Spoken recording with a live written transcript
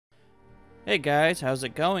Hey guys, how's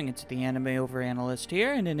it going? It's the animeoveranalyst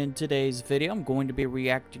here, and in today's video I'm going to be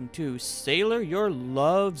reacting to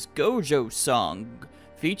SailorUrLove's Gojo song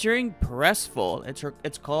featuring Presfull.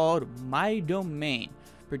 It's called My Domain,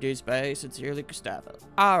 produced by SincerelyGustavo.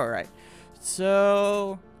 Alright,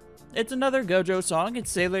 so it's another Gojo song.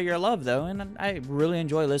 It's SailorUrLove though, and I really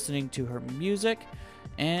enjoy listening to her music.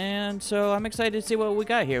 And so I'm excited to see what we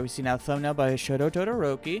got here. We see now thumbnail by Shoto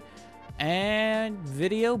Todoroki and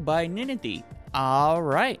video by Ninity.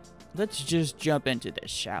 Alright, let's just jump into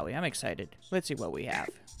this, shall we? I'm excited. Let's see what we have.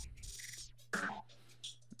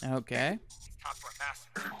 Okay.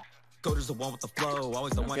 Gojo's the one with the flow,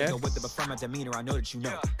 always the one to go with it, but from my demeanor, I know that you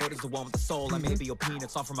know. Gojo's the one with the soul, I may be your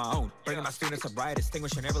peanuts, all from my own. Bringing my students up right,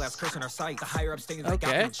 distinguishing every last curse in our sight. The higher up stinging, they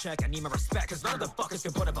got me in check. I need my respect, cause none of the fuckers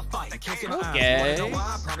can put up a fight. I can't see my eyes, you wanna know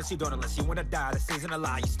why? I promise you don't unless you wanna die. This isn't a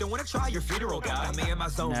lie, you still wanna try your funeral guy. I'm in my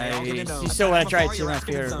zone, they all gonna know. You still wanna try to my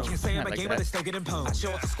funeral. Can't say I'm a gamer, they still get imposed. I show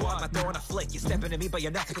up the squad, I'm throwing a flick. You step into me, but you're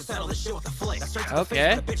nothing, can settle this shit with a flick. I straight to the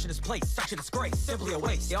face with a bitch in his place, such a disgrace, simply a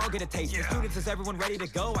waste. They all get a taste. The students, is everyone ready to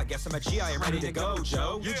go? I guess I'm a GI, I'm ready to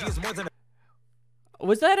Gojo. UG is more than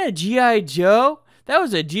Was that a G.I. Joe? That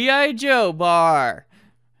was a G.I. Joe bar.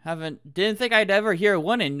 Didn't think I'd ever hear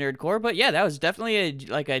one in Nerdcore, but yeah, that was definitely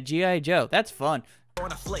like a G.I. Joe. That's fun. On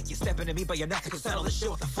a flick, you step into me, but you're nothing, can settle this shit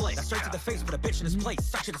with a flick. I straight to the face with a bitch in his place,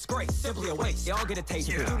 such a disgrace, simply a waste. They all get a taste.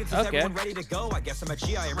 Students, is everyone ready to go? I guess I'm a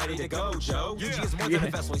GI, I'm ready to go, Joe. UG is more than a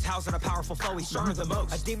vessel, he's housing a powerful foe, he's stronger than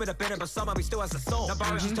most. A demon up in him, but somehow he still has a soul. Now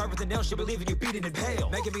bars, you start with the nail, she believe in you, beating and pale.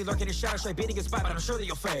 Making me lurk in your shadow, straight beating his spine, but I'm sure that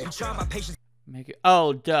you'll fail. You try my patience.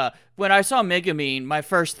 Oh, duh. When I saw Megumin, my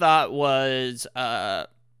first thought was, Konosuba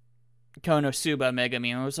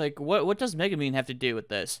Megumin. I was like, what does Megumin have to do with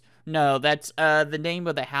this? No, that's the name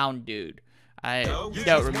of the hound dude. I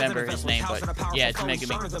don't remember his name, but yeah, it's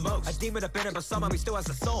Megumin.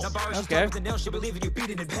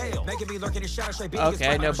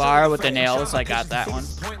 Okay, no bar with the nails. I got that one.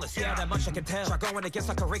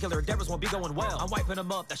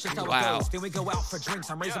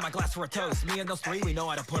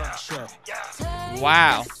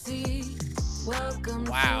 Wow.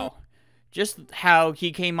 Wow. Just how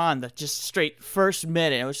he came on, the just straight first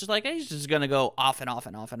minute, it was just like, hey, he's just gonna go off and off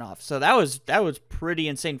and off and off. So that was pretty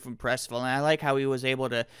insane from Presfull, and I like how he was able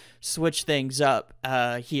to switch things up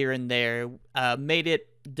here and there. He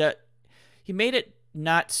made it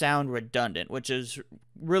not sound redundant, which is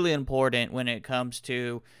really important when it comes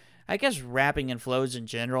to, I guess, rapping and flows in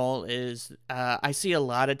general. I see a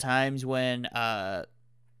lot of times when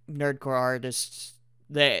nerdcore artists,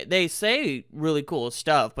 They say really cool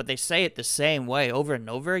stuff, but they say it the same way over and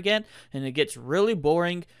over again, and it gets really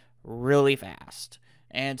boring really fast.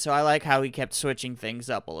 And so I like how he kept switching things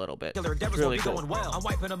up a little bit. It's really cool. I'm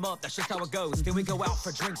wiping them up, that's just how it goes. Then we go out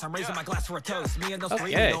for drinks, I'm raising my glass for a toast. Me and those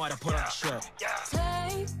three know how to put on a show.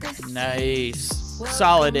 Nice.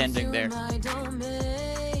 Solid ending there. Can't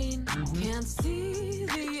see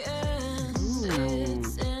the end.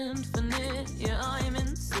 It's infinite. Yeah, I'm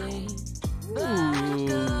insane.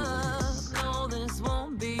 Back up, no, this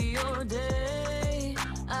won't be your day.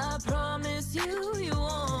 I promise you, you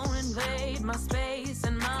won't invade my space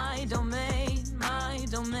and my domain, my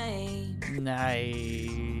domain.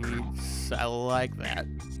 Nice. I like that.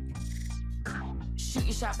 Shoot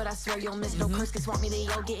your shot, but I swear you'll miss. No curse, cause want me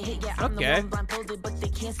to all get hit. Yeah, I'm the one blindfolded, but they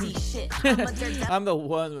can't see shit. I'm the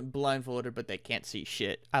one blindfolded, but they can't see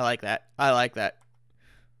shit. I like that. I like that.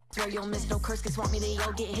 Swear you'll miss, no curse, cause want me to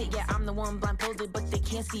all get hit. Yeah, I'm the one blindfolded, but they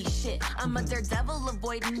can't see shit. I'm a daredevil,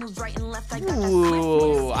 avoiding moves right and left. I got that.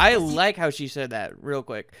 Ooh, I like how she said that real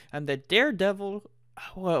quick. I'm the daredevil.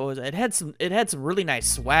 What was it? It had some really nice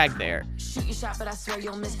swag there. Shoot your shot, but I swear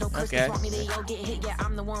you'll miss. No curse, cause want me to all get hit. Yeah,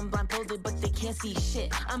 I'm the one blindfolded, but they can't see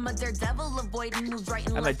shit. I'm a daredevil, avoiding moves right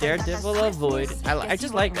and left. I'm a daredevil, avoid. I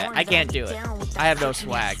just like that. I can't do it. I have no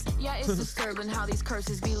swag. Yeah, it's disturbing how these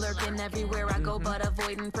curses be lurking everywhere I go, but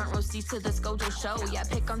avoiding front row seats to this Gojo show. Yeah,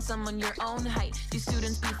 pick on someone your own height. These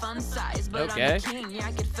students be fun size, but I'm the king. Yeah,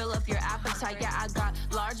 I could fill up your appetite. Yeah, I got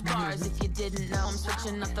large bars. If you didn't know, I'm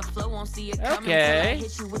switching up the flow. Won't see it coming. I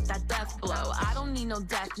hit you with that death blow. I don't need no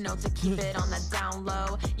death note to keep it on the down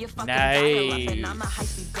low. You fucking dial up and I'm a high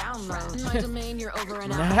speed download. My domain, you're over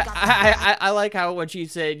and out. I like how when she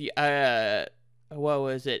said what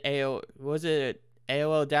was it? Was it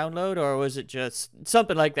AOL download, or was it just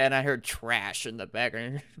something like that? And I heard trash in the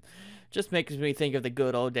background. Just makes me think of the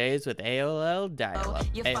good old days with AOL dial-up.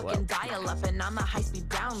 You fucking dial up and I'm a high-speed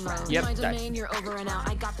download. Yep, My domain, you're over and out.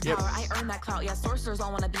 I got the power, I earn that clout. Yeah, sorcerers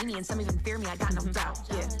all wanna be me and some even fear me. I got no doubt.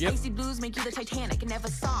 Yeah. Icy blues make you the Titanic. Never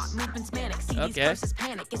saw it. Movements manic. See these curses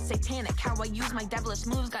panic. It's satanic. How I use my devilish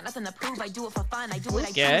moves. Got nothing to prove. I do it for fun. I do what I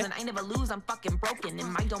choose and I never lose. I'm fucking broken.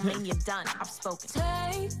 In my domain, you're done. I've spoken.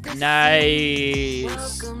 Nice.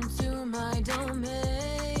 Welcome to my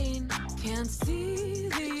domain. Can't see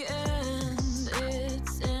the end.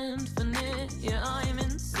 It's infinite. Yeah, I'm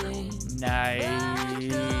insane. Nice.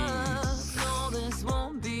 No, this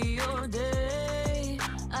won't be your day.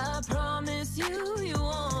 I promise you, you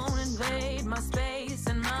won't invade my space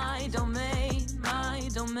and my domain. My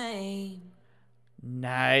domain.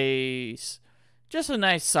 Nice. Just a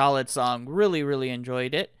nice, solid song. Really, really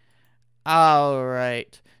enjoyed it. All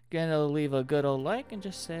right. Gonna leave a good old like and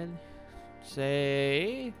just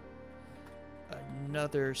say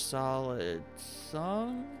another solid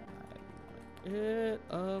song. I like it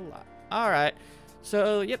a lot. All right.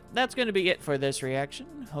 So, yep, that's going to be it for this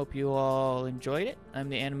reaction. Hope you all enjoyed it. I'm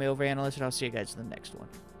the Anime Overanalyst, and I'll see you guys in the next one.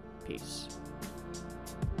 Peace.